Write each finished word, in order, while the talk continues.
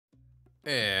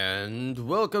And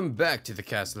welcome back to the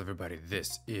castle, everybody.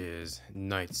 This is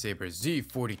Night Saber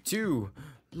Z42.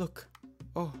 Look.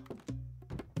 Oh.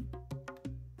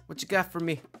 What you got for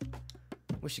me?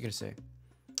 What's she gonna say?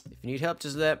 If you need help,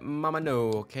 just let mama know,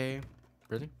 okay?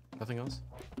 Really? Nothing else?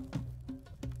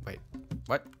 Wait.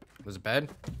 What? Was it bad?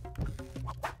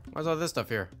 Why's all this stuff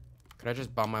here? Could I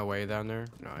just bomb my way down there?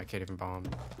 No, I can't even bomb.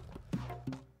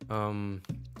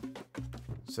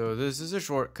 So this is a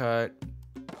shortcut.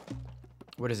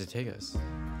 Where does it take us?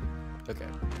 Okay.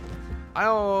 I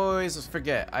always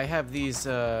forget. I have these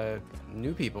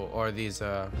new people, or these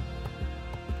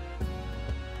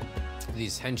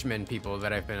henchmen people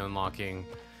that I've been unlocking.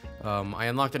 I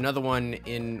unlocked another one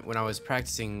when I was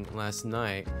practicing last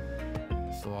night.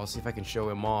 So I'll see if I can show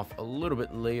him off a little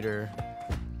bit later.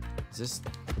 Is this...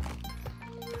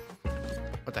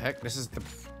 What the heck? This is the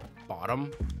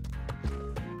bottom?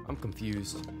 I'm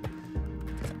confused.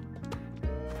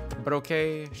 But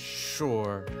okay,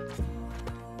 sure.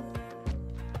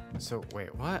 So,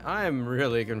 wait, what? I'm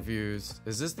really confused.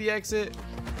 Is this the exit?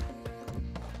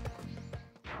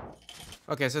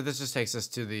 Okay, so this just takes us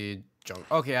to the jungle.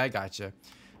 Okay, I gotcha.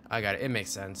 I got it. It makes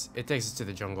sense. It takes us to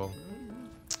the jungle.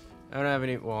 I don't have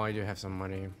any... Well, I do have some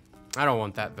money. I don't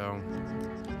want that, though.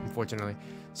 Unfortunately.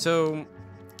 So,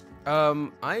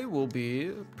 I will be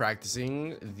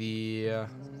practicing the...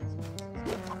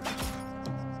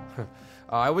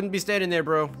 I wouldn't be standing there,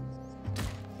 bro.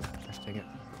 Gosh, dang it.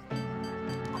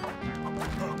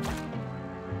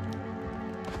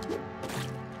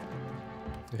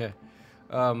 Okay.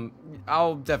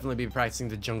 I'll definitely be practicing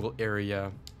the jungle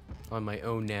area on my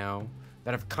own now.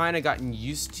 That I've kind of gotten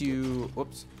used to.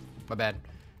 Whoops, my bad.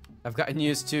 I've gotten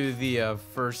used to the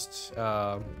first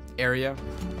area.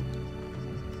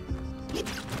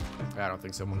 I don't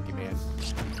think so, monkey man.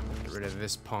 Get rid of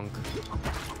this punk.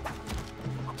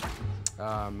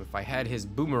 If I had his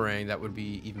boomerang, that would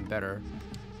be even better.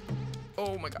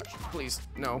 Oh my gosh, please,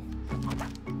 no.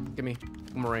 Give me,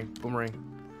 boomerang, boomerang.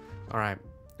 All right,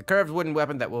 the curved wooden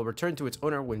weapon that will return to its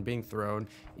owner when being thrown.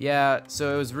 Yeah,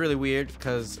 so it was really weird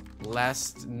because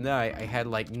last night I had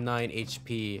like 9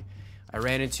 HP. I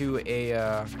ran into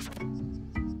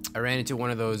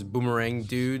one of those boomerang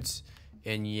dudes.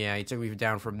 And yeah, he took me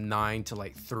down from 9 to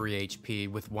like 3 HP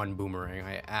with one boomerang.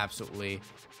 I absolutely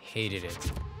hated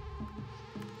it.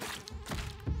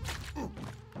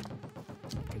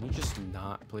 Can you just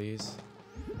not, please?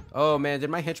 Oh man,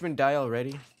 did my henchman die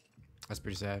already? That's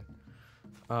pretty sad.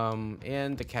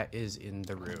 And the cat is in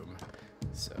the room.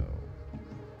 So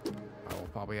I will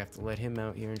probably have to let him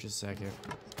out here in just a second.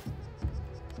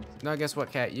 Now guess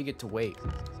what, cat? You get to wait.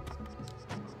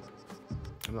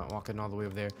 I'm not walking all the way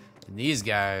over there. And these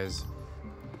guys,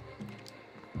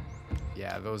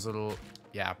 yeah, those little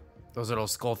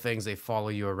skull things, they follow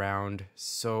you around.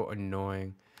 So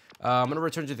annoying. I'm gonna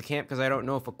return to the camp because I don't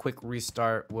know if a quick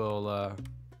restart will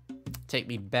take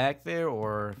me back there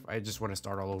or if I just want to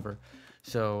start all over.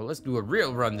 So let's do a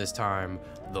real run this time.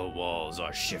 The walls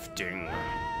are shifting.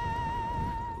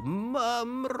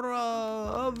 Mumra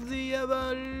of the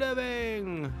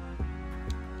ever-living.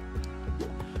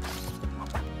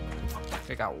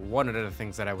 I got one of the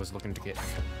things that I was looking to get.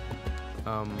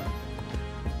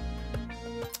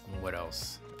 What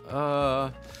else?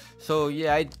 So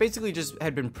yeah, I basically just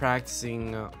had been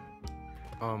practicing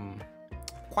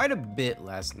quite a bit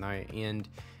last night, and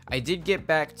I did get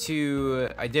back to,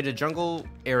 I did a jungle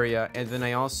area, and then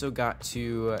I also got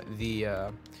to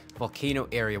the volcano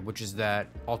area, which is that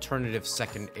alternative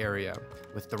second area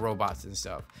with the robots and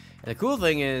stuff. And the cool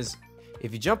thing is,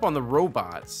 if you jump on the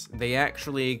robots, they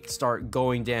actually start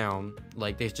going down,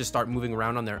 like they just start moving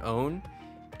around on their own,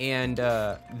 and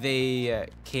they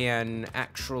can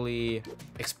actually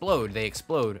explode. They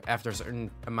explode after a certain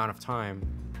amount of time.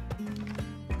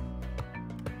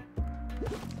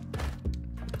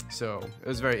 So it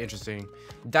was very interesting.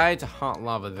 Died to hot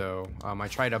lava though. I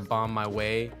tried to bomb my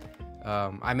way.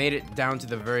 I made it down to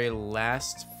the very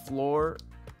last floor,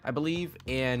 I believe,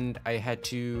 and I had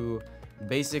to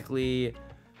basically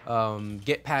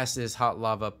get past this hot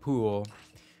lava pool,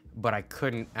 but I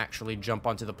couldn't actually jump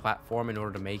onto the platform in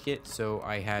order to make it, so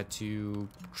I had to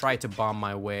try to bomb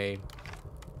my way,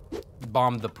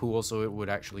 bomb the pool so it would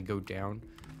actually go down,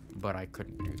 but I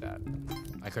couldn't do that.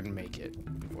 I couldn't make it,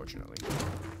 unfortunately.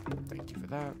 Thank you for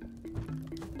that.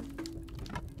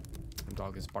 The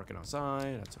dog is barking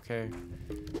outside, that's okay.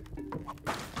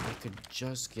 I could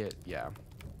just get, yeah,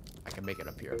 I can make it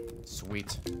up here.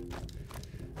 Sweet.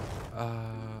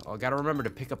 I gotta remember to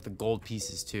pick up the gold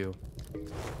pieces too.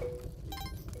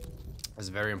 That's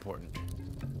very important.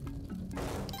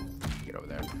 Get over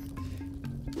there.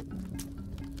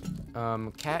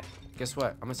 Cat, guess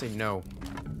what? I'm gonna say no.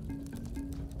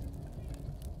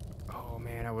 Oh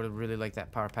man, I would have really liked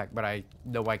that power pack, but I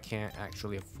know I can't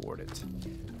actually afford it.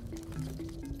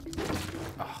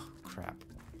 Oh, crap.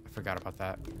 I forgot about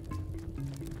that.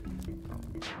 Oh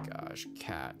my gosh,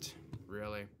 cat.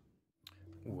 Really?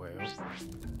 Well,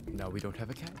 now we don't have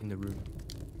a cat in the room.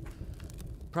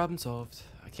 Problem solved.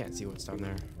 I can't see what's down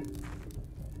there.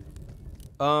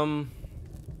 I'm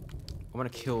gonna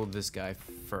kill this guy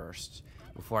first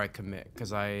before I commit,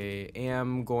 because I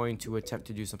am going to attempt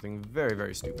to do something very,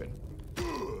 very stupid.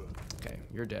 Okay,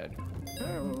 you're dead.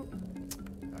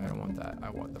 I don't want that. I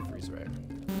want the freeze ray.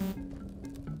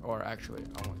 Or actually,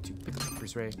 I want to pick up the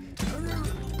freeze ray.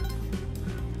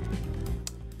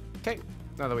 Okay,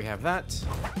 now that we have that,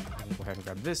 I'll go ahead and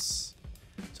grab this.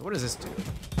 So what does this do?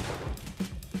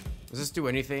 Does this do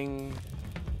anything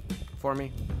for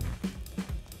me?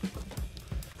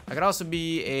 I could also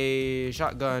be a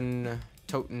shotgun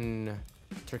toting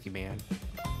turkey man.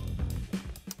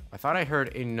 I thought I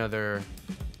heard another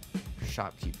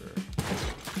shopkeeper.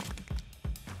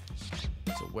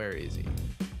 So where is he?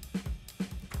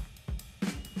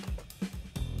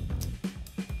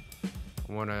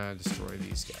 I want to destroy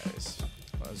these guys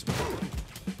as well.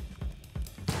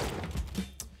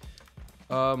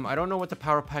 I don't know what the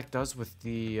power pack does with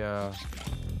the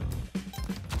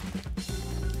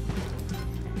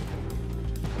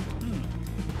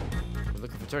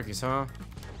looking for turkeys, huh?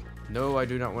 No, I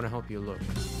do not want to help you look.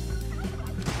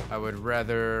 I would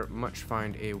rather much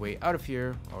find a way out of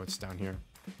here. Oh, it's down here.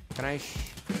 Can I? Here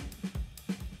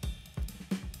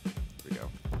we go.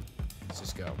 Let's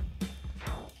just go.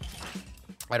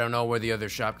 I don't know where the other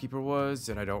shopkeeper was,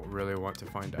 and I don't really want to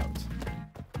find out.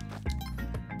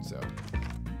 So.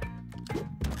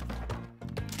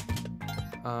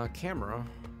 Camera.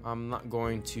 I'm not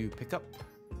going to pick up.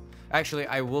 Actually,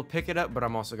 I will pick it up, but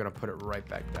I'm also going to put it right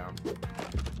back down.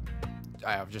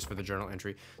 I have just for the journal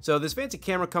entry. So this fancy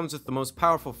camera comes with the most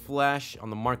powerful flash on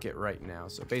the market right now.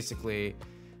 So basically,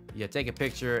 you take a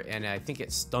picture, and I think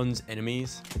it stuns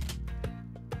enemies.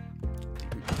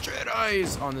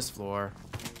 Jedi's on this floor.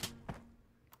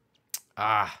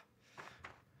 Ah.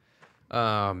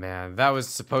 Oh, man. That was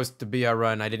supposed to be a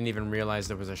run. I didn't even realize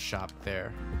there was a shop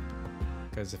there.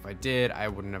 Because if I did, I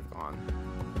wouldn't have gone.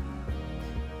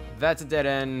 That's a dead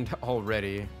end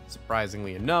already,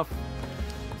 surprisingly enough.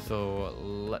 So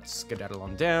let's skedaddle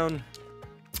on down.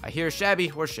 I hear Shabby.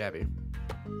 Where's Shabby?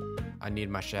 I need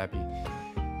my Shabby.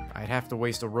 I'd have to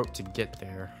waste a rope to get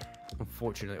there,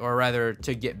 unfortunately. Or rather,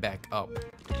 to get back up.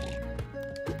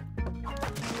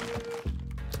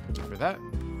 Thank you for that.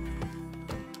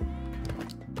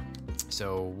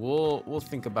 So we'll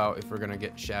think about if we're gonna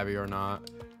get Shabby or not.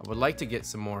 I would like to get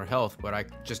some more health, but I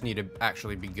just need to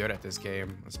actually be good at this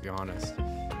game, let's be honest.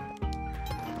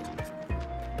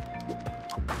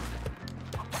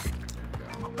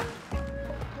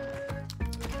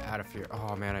 Get out of here.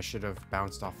 Oh man, I should have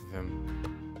bounced off of him.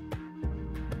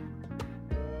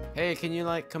 Hey, can you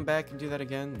like come back and do that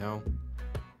again? No.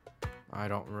 I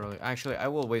don't really. Actually, I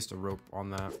will waste a rope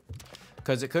on that.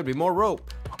 Because it could be more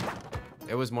rope.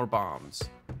 It was more bombs.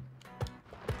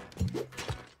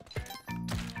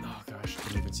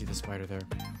 See the spider there.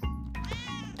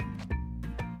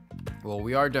 Well,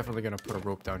 we are definitely gonna put a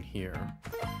rope down here,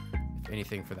 if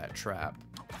anything, for that trap.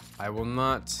 I will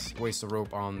not waste a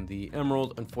rope on the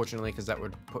emerald, unfortunately, because that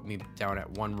would put me down at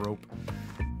one rope,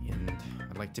 and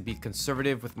I'd like to be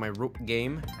conservative with my rope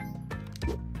game.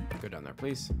 Go down there,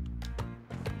 please.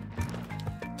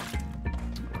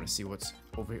 I want to see what's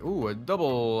over here. Ooh, a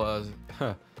double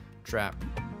trap.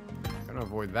 Gonna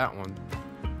avoid that one.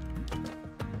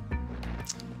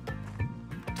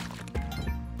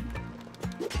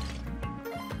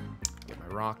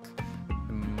 Rock.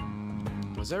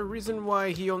 Was there a reason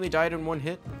why he only died in one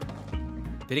hit?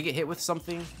 Did he get hit with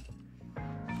something?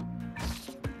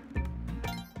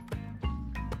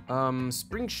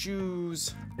 Spring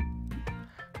shoes.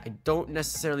 I don't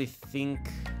necessarily think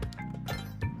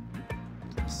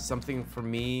something for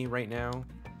me right now.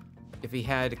 If he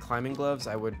had climbing gloves,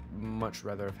 I would much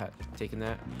rather have taken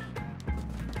that.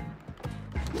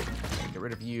 Get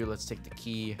rid of you. Let's take the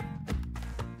key.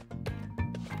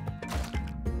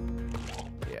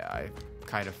 I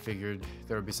kind of figured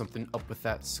there would be something up with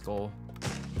that skull.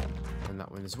 And that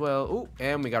one as well. Oh,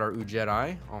 and we got our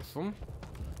Jedi. Awesome.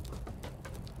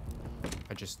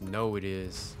 I just know it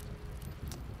is.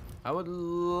 I would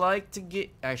like to get...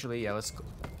 Actually, yeah, let's go.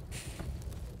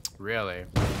 Really?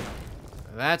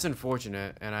 That's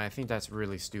unfortunate, and I think that's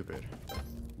really stupid.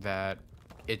 That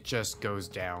it just goes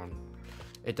down.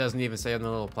 It doesn't even say on the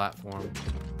little platform.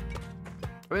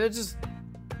 I mean, it just...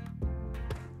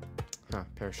 Huh,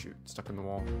 parachute stuck in the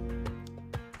wall.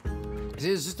 It's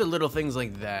just the little things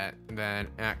like that that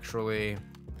actually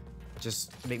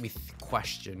just make me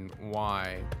question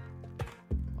why.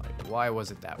 Like, why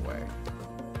was it that way?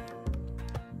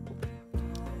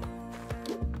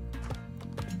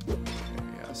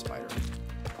 Yeah, spider.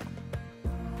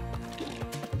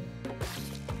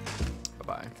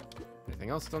 Bye-bye. Anything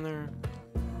else down there?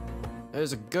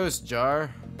 There's a ghost jar.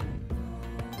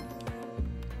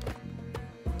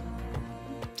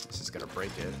 This is gonna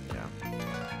break it, yeah.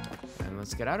 And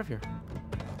let's get out of here.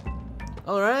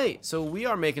 All right, so we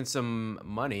are making some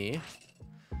money.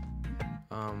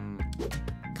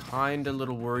 Kind of a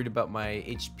little worried about my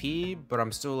HP, but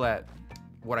I'm still at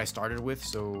what I started with,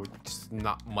 so it's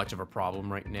not much of a problem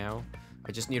right now.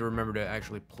 I just need to remember to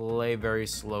actually play very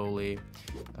slowly,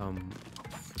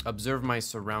 observe my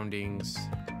surroundings,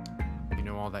 you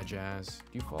know, all that jazz.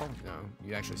 Do you fall? No,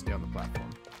 you actually stay on the platform.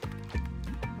 Can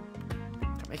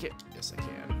I make it? Yes, I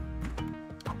can.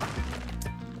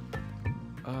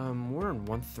 We're in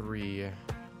 1-3.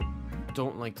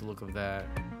 Don't like the look of that.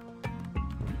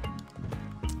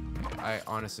 I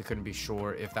honestly couldn't be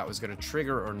sure if that was gonna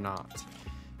trigger or not.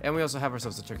 And we also have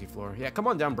ourselves a turkey floor. Yeah, come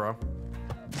on down, bro.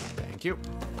 Thank you.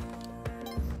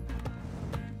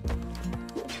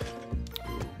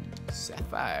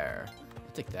 Sapphire.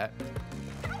 I'll take that.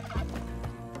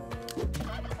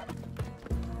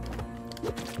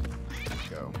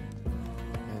 Go.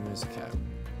 And there's a cat.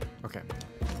 Okay.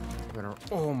 I'm gonna.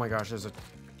 Oh my gosh, there's a.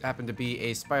 Happened to be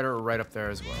a spider right up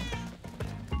there as well.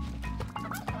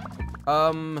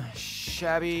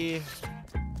 Shabby.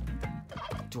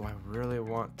 Do I really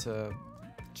want to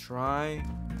try?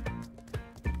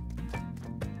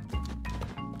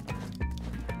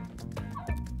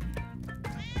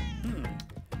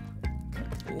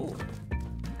 Okay. Ooh.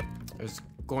 There's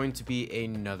going to be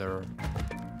another.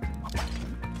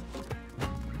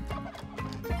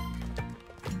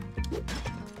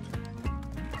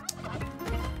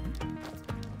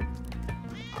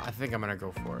 I think I'm gonna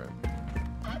go for it.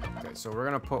 Okay, so we're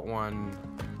gonna put one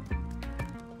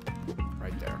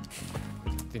right there. I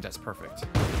think that's perfect.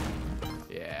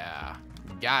 Yeah,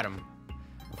 got him.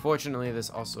 Unfortunately,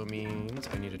 this also means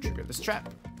I need to trigger this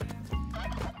trap.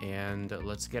 And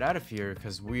let's get out of here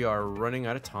because we are running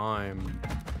out of time.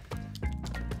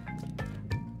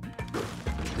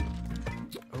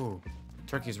 Oh,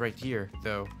 turkey's right here,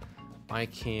 though. I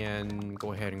can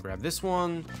go ahead and grab this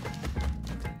one.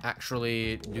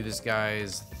 Actually do this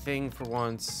guy's thing for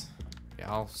once.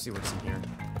 Yeah, I'll see what's in here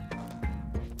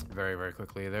very, very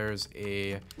quickly. There's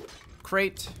a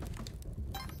crate.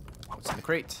 What's in the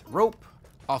crate? Rope.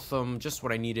 Awesome. Just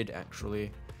what I needed,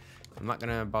 actually. I'm not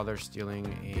gonna bother stealing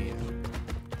a...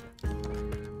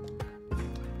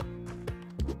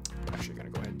 Actually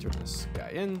gonna go ahead and turn this guy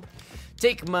in.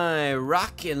 Take my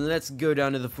rock and let's go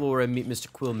down to the floor and meet Mr.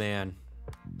 Quillman.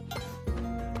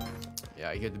 Yeah,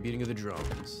 I hear the beating of the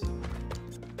drums.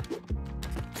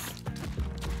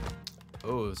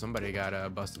 Oh, somebody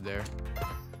got busted there.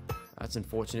 That's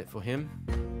unfortunate for him.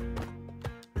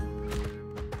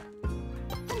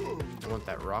 I want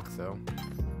that rock, though.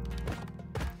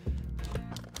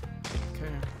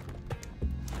 Okay.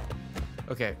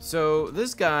 Okay, so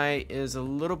this guy is a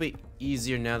little bit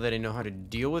easier now that I know how to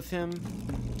deal with him.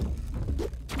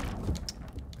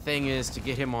 Thing is, to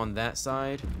get him on that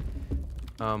side...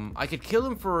 I could kill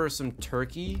him for some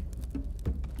turkey.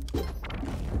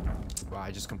 Wow, I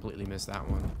just completely missed that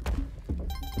one.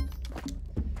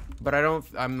 But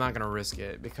I'm not gonna risk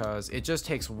it because it just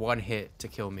takes one hit to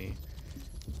kill me.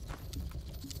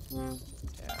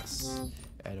 Yes.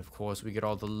 And of course we get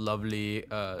all the lovely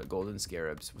golden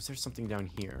scarabs. Was there something down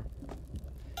here?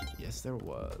 Yes, there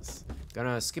was.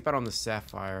 Gonna skip out on the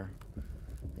sapphire.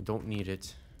 I don't need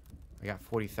it. I got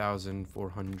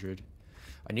 40,400.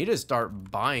 I need to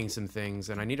start buying some things,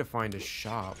 and I need to find a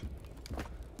shop.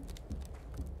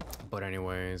 But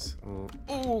anyways,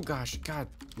 oh gosh, God,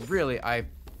 really, I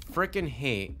freaking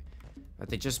hate that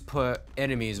they just put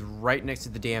enemies right next to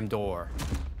the damn door.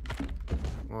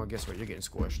 Well, guess what? You're getting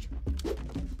squished.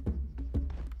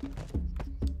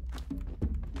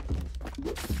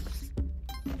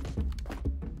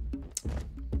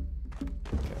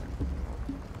 Okay,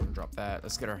 drop that.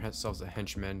 Let's get ourselves a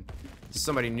henchman. Is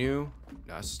somebody new?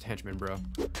 No, it's just a henchman, bro.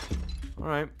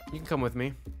 Alright, you can come with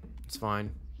me. It's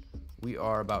fine. We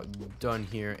are about done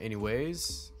here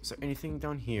anyways. Is there anything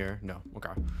down here? No.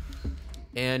 Okay.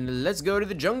 And let's go to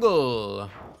the jungle.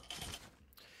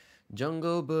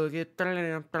 Jungle boogie.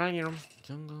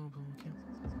 Jungle boogie.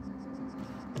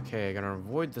 Okay, gonna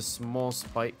avoid the small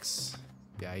spikes.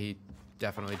 Yeah, he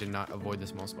definitely did not avoid the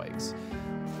small spikes.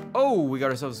 Oh, we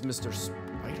got ourselves Mr.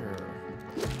 Spider.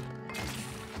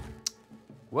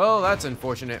 Well, that's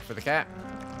unfortunate for the cat.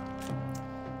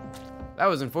 That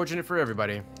was unfortunate for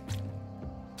everybody.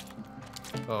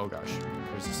 Oh gosh.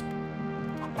 There's this.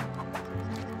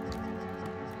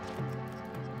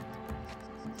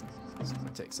 It's gonna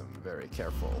take some very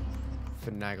careful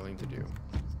finagling to do.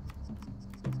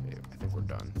 Okay, I think we're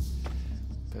done.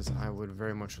 Because I would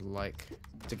very much like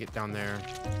to get down there.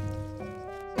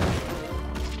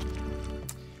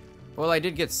 Well, I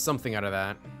did get something out of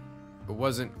that. It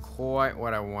wasn't quite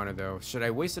what I wanted, though. Should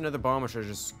I waste another bomb, or should I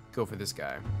just go for this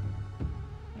guy?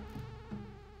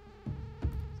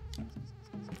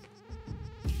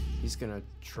 He's gonna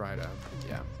try to...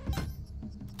 yeah.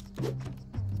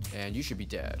 And you should be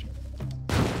dead.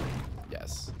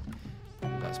 Yes.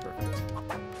 That's perfect.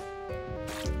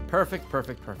 Perfect,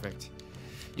 perfect, perfect.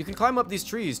 You can climb up these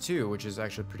trees, too, which is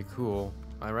actually pretty cool.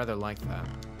 I rather like that.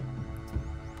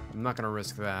 I'm not gonna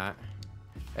risk that.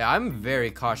 Yeah, I'm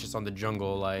very cautious on the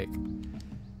jungle, like...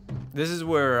 This is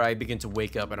where I begin to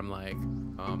wake up and I'm like,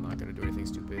 oh, I'm not gonna do anything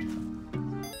stupid.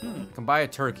 Can buy a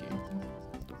turkey.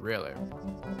 Really?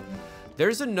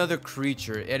 There's another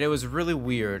creature, and it was really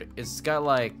weird. It's got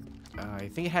like, I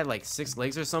think it had like 6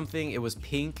 legs or something. It was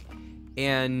pink,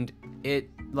 and it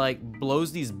like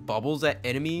blows these bubbles at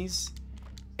enemies.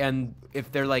 And if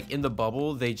they're like in the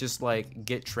bubble, they just like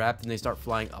get trapped and they start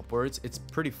flying upwards. It's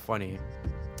pretty funny.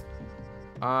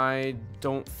 I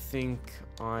don't think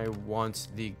I want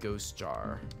the ghost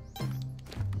jar.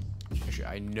 Actually,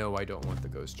 I know I don't want the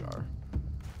ghost jar.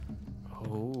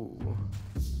 Oh.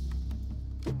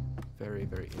 Very,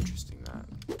 very interesting, that.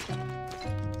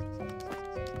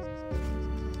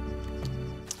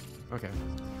 Okay.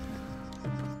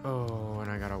 Oh,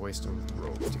 and I gotta waste a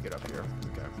rope to get up here.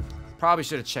 Okay. Probably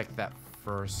should have checked that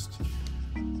first.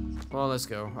 Well, let's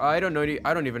go. I don't know.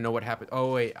 I don't even know what happened.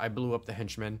 Oh, wait. I blew up the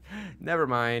henchman. Never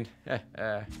mind.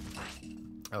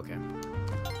 Okay.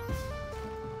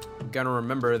 Gonna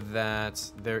remember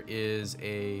that there is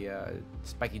a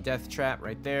spiky death trap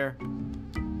right there.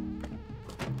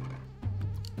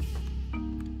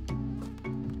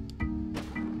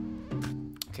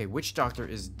 Okay, witch doctor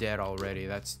is dead already.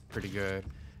 That's pretty good.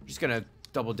 I'm just gonna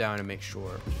double down and make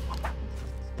sure.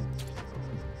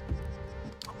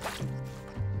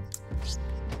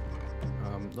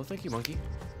 No thank you, monkey.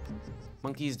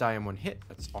 Monkeys die in 1 hit.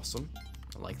 That's awesome.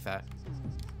 I like that.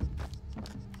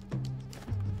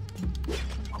 Okay.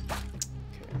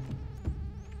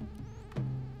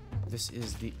 This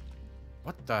is the...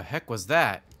 What the heck was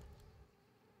that?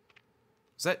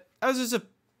 Was that... That was just a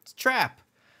trap.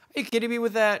 Are you kidding me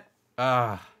with that?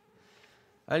 I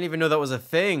didn't even know that was a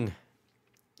thing.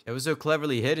 It was so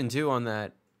cleverly hidden, too, on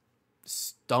that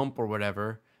stump or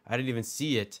whatever. I didn't even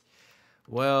see it.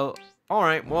 Well...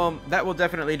 Alright, well, that will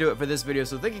definitely do it for this video.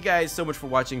 So thank you guys so much for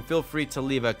watching. Feel free to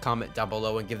leave a comment down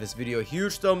below and give this video a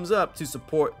huge thumbs up to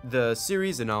support the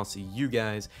series. And I'll see you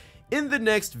guys in the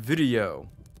next video.